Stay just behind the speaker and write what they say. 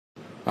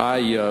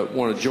I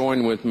want to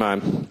join with my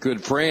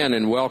good friend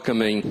in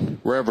welcoming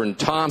Reverend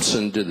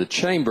Thompson to the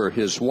chamber.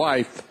 His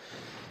wife,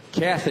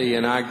 Kathy,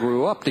 and I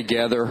grew up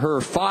together.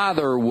 Her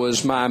father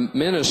was my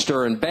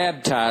minister and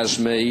baptized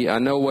me. I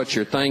know what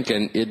you're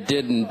thinking. It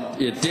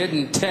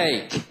didn't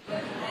take.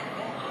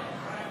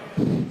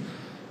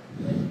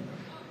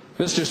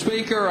 Mr.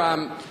 Speaker,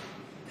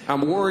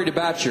 I'm worried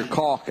about your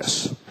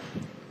caucus.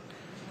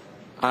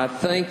 I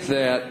think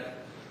that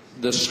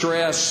the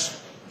stress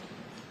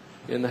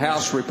in the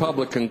House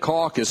Republican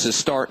caucus is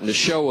starting to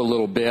show a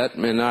little bit,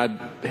 and I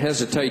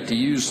hesitate to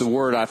use the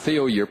word "I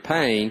feel your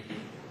pain,"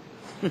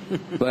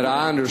 but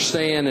I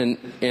understand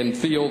and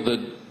feel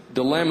the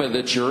dilemma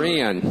that you're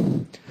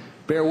in.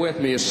 Bear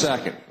with me a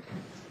second.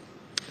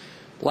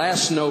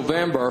 Last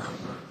November,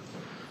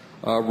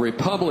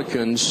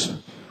 Republicans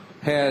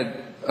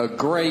had a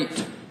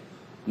great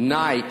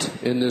night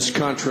in this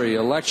country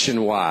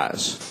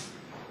election-wise.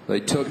 They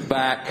took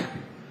back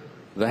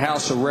the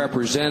House of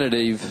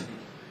Representatives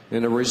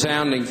in a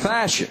resounding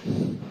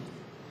fashion.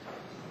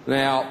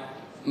 Now,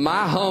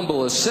 my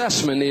humble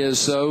assessment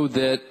is, though,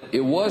 that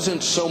it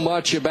wasn't so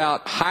much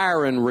about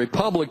hiring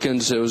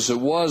Republicans as it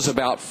was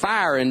about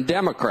firing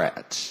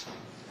Democrats.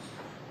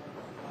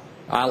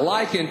 I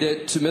likened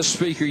it to, Mr.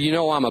 Speaker, you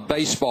know I'm a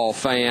baseball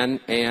fan,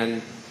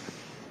 and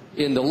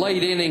in the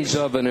late innings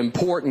of an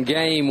important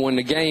game, when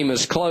the game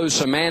is close,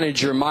 a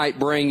manager might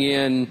bring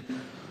in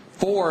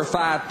 4 or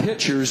 5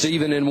 pitchers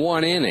even in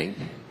one inning.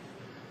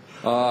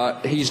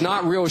 He's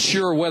not real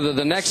sure whether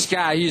the next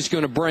guy he's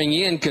going to bring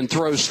in can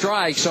throw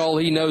strikes. All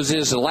he knows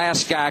is the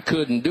last guy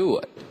couldn't do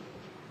it.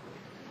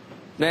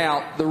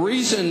 Now, the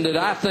reason that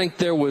I think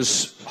there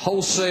was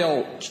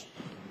wholesale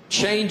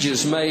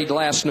changes made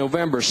last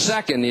November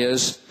 2nd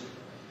is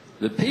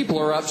that people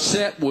are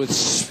upset with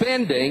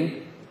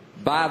spending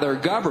by their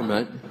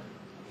government,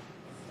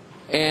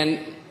 and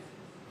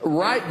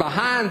right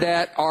behind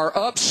that are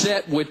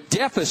upset with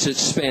deficit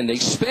spending,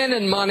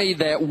 spending money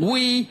that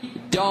we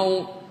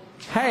don't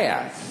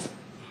have,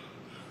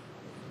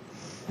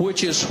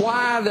 which is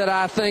why that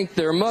I think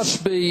there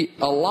must be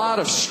a lot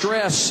of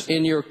stress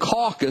in your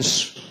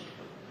caucus,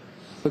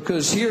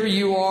 because here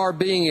you are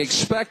being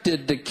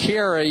expected to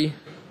carry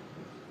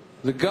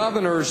the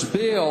governor's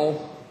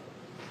bill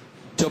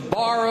to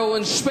borrow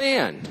and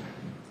spend,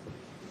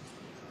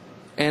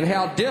 and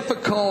how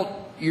difficult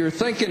you're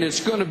thinking it's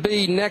going to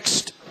be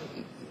next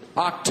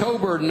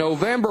October,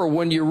 November,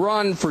 when you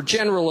run for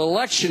general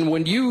election,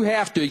 when you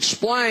have to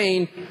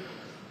explain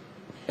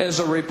as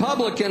a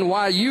Republican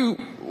why you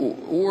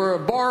were a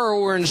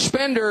borrower and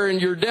spender and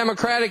your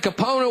Democratic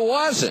opponent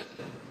wasn't.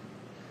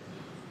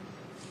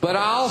 But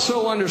I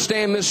also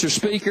understand, Mr.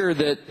 Speaker,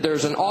 that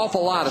there's an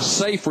awful lot of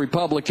safe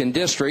Republican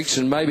districts,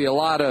 and maybe a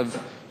lot of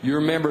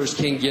your members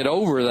can get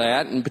over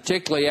that, and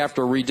particularly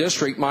after a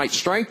redistrict might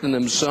strengthen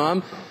them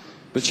some.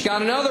 But you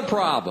got another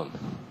problem.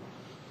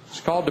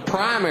 It's called the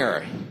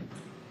primary.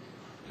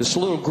 This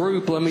little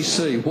group, let me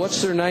see,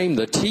 what's their name?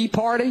 The Tea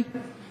Party?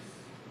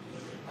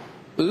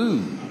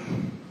 Ooh.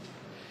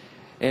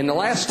 And the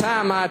last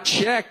time I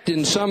checked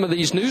in some of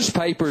these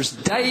newspapers,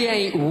 they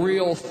ain't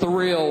real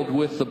thrilled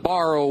with the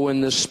borrow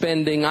and the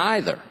spending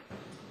either.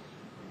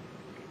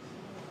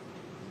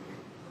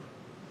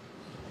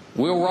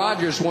 Will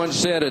Rogers once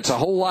said it's a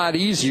whole lot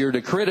easier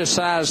to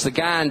criticize the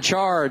guy in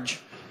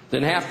charge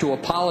than have to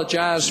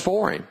apologize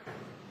for him.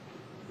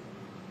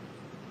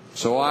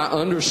 So I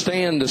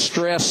understand the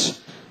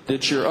stress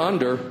that you're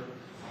under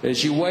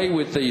as you weigh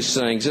with these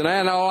things. And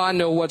I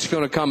know what's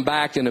going to come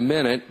back in a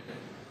minute.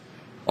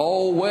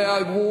 Oh,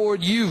 well,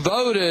 Ward, you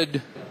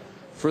voted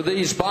for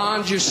these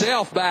bonds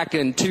yourself back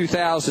in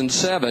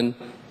 2007.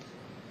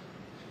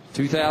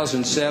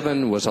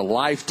 2007 was a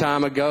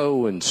lifetime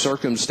ago, and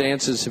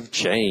circumstances have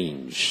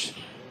changed.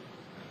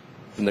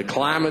 And the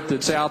climate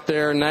that's out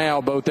there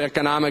now, both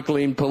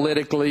economically and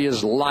politically,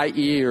 is light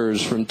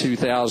years from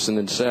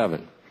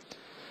 2007.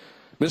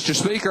 Mr.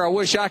 Speaker, I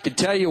wish I could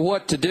tell you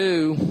what to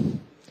do.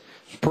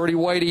 It's pretty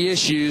weighty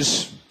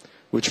issues,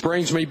 which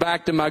brings me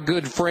back to my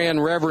good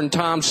friend, Reverend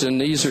Thompson.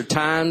 These are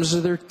times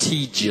that are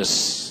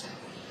tedious.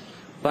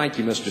 Thank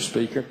you, Mr.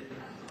 Speaker.